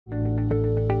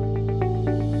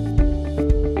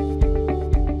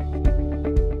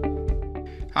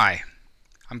Hi,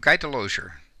 I'm Guy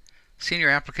Delozier, Senior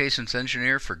Applications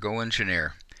Engineer for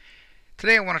GoEngineer.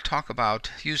 Today I want to talk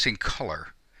about using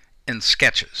color in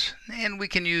sketches. And we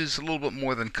can use a little bit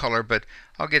more than color, but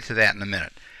I'll get to that in a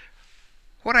minute.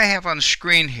 What I have on the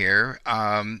screen here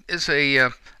is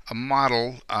a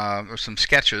model or some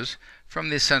sketches from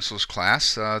the Essentials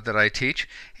class that I teach,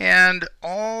 and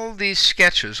all these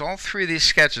sketches, all three of these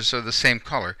sketches are the same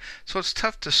color, so it's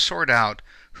tough to sort out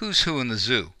who's who in the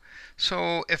zoo.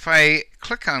 So if I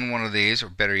click on one of these, or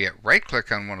better yet, right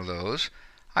click on one of those,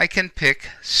 I can pick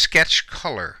sketch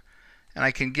color, and I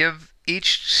can give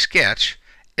each sketch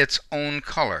its own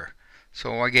color.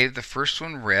 So I gave the first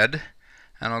one red,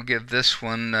 and I'll give this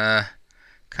one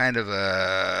kind of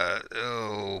a,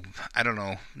 I don't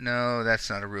know, no, that's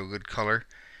not a real good color.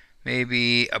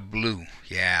 Maybe a blue.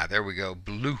 Yeah, there we go,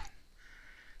 blue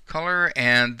color.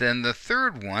 And then the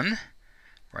third one,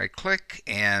 right click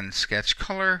and sketch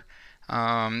color.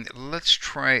 Let's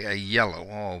try a yellow.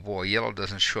 Oh boy, yellow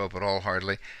doesn't show up at all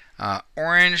hardly.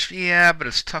 Orange, yeah, but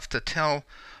it's tough to tell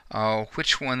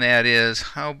which one that is.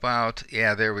 How about,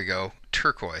 yeah, there we go,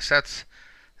 turquoise. That's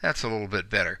a little bit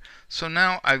better. So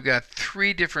now I've got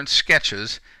three different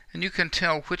sketches, and you can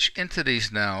tell which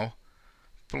entities now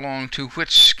belong to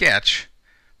which sketch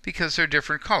because they're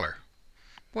different color.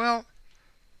 Well,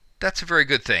 that's a very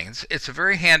good thing. It's a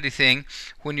very handy thing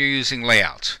when you're using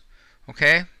layouts.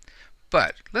 Okay?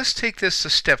 But let's take this a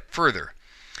step further.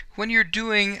 When you're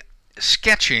doing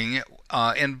sketching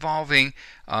involving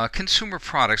consumer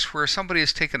products, where somebody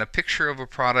has taken a picture of a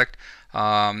product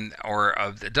or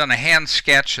done a hand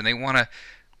sketch and they want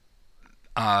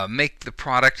to make the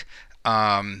product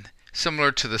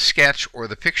similar to the sketch or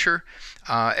the picture,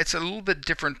 it's a little bit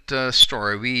different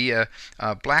story.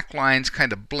 Black lines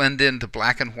kind of blend into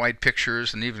black and white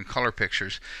pictures and even color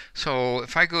pictures. So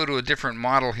if I go to a different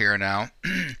model here now,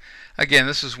 again,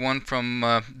 this is one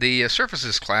from the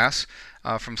Surfaces class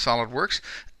from SOLIDWORKS.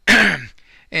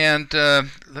 And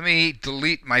let me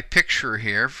delete my picture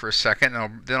here for a second,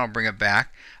 and then I'll bring it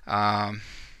back.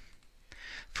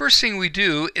 First thing we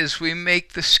do is we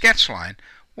make the sketch line.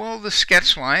 Well, the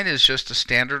sketch line is just a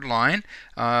standard line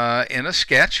in a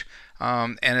sketch,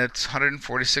 and it's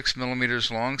 146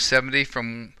 millimeters long, 70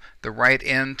 from the right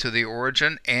end to the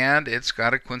origin, and it's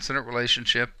got a coincident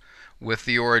relationship with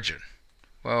the origin.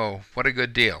 Whoa, what a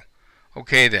good deal.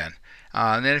 Okay then.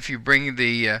 And then if you bring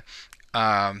the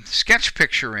sketch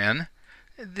picture in,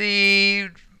 the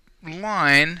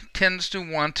line tends to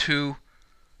want to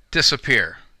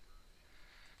disappear.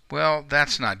 Well,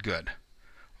 that's not good.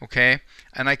 Okay,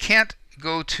 and I can't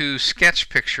go to sketch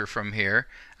picture from here,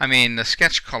 the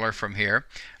sketch color from here,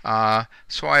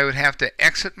 so I would have to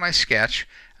exit my sketch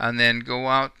and then go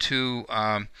out to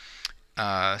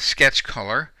sketch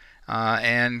color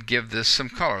and give this some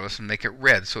color. Let's make it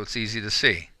red so it's easy to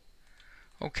see.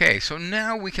 Okay, so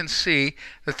now we can see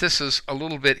that this is a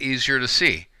little bit easier to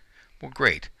see. Well,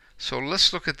 great. So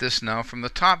let's look at this now from the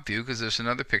top view, because there's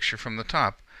another picture from the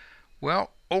top. Well,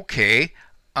 okay,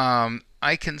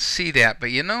 I can see that,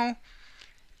 but you know,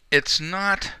 it's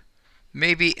not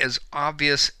maybe as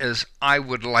obvious as I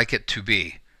would like it to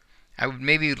be. I would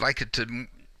maybe like it to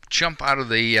jump out of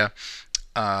the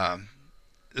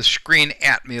screen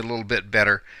at me a little bit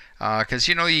better, because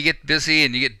you know, you get busy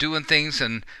and you get doing things,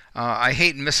 and I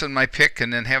hate missing my pick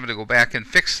and then having to go back and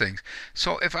fix things.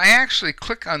 So if I actually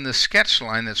click on the sketch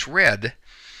line that's red,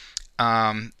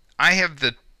 I have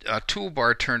the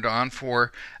toolbar turned on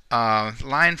for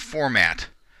line format.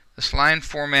 This line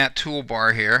format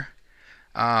toolbar here,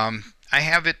 I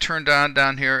have it turned on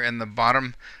down here in the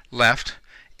bottom left,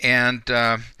 and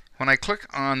when I click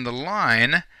on the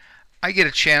line, I get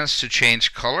a chance to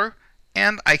change color,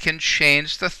 and I can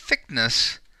change the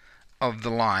thickness of the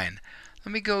line.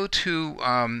 Let me go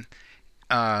to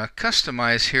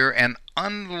customize here and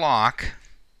unlock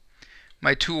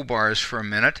my toolbars for a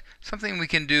minute. Something we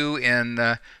can do in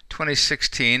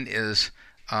 2016 is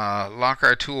lock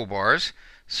our toolbars.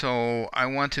 So I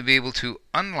want to be able to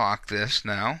unlock this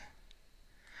now,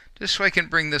 just so I can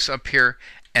bring this up here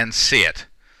and see it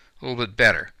a little bit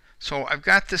better. So I've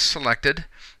got this selected.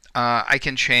 I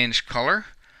can change color,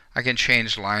 I can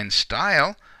change line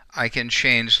style, I can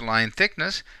change line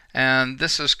thickness, and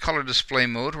this is color display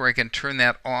mode, where I can turn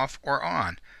that off or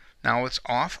on. Now it's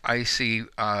off, I see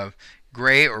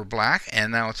gray or black,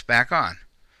 and now it's back on.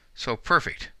 So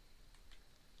perfect.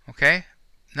 Okay,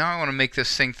 now I want to make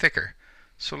this thing thicker.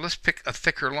 So let's pick a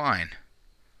thicker line.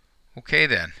 Okay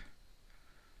then.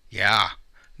 Yeah.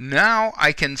 Now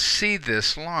I can see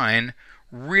this line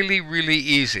really, really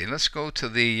easy. Let's go to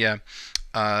the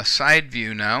side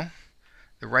view now,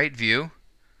 the right view.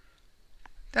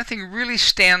 that thing really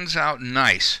stands out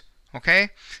nice. Okay?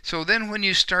 So then when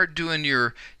you start doing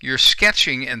your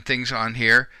sketching and things on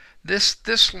here,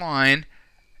 this line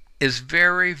is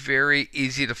very, very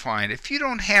easy to find. If you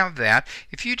don't have that,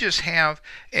 if you just have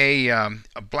a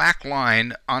black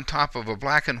line on top of a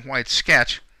black and white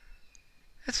sketch,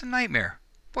 it's a nightmare.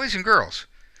 Boys and girls,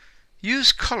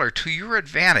 use color to your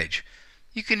advantage.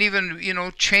 You can even,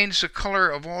 change the color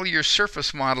of all your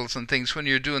surface models and things when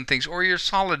you're doing things, or your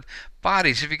solid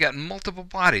bodies. If you've got multiple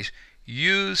bodies,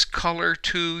 use color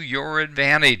to your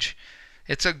advantage.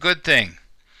 It's a good thing.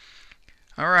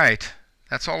 All right.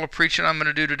 That's all the preaching I'm going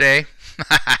to do today.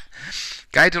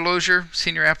 Guy Delozier,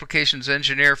 Senior Applications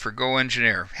Engineer for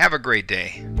GoEngineer. Have a great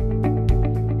day.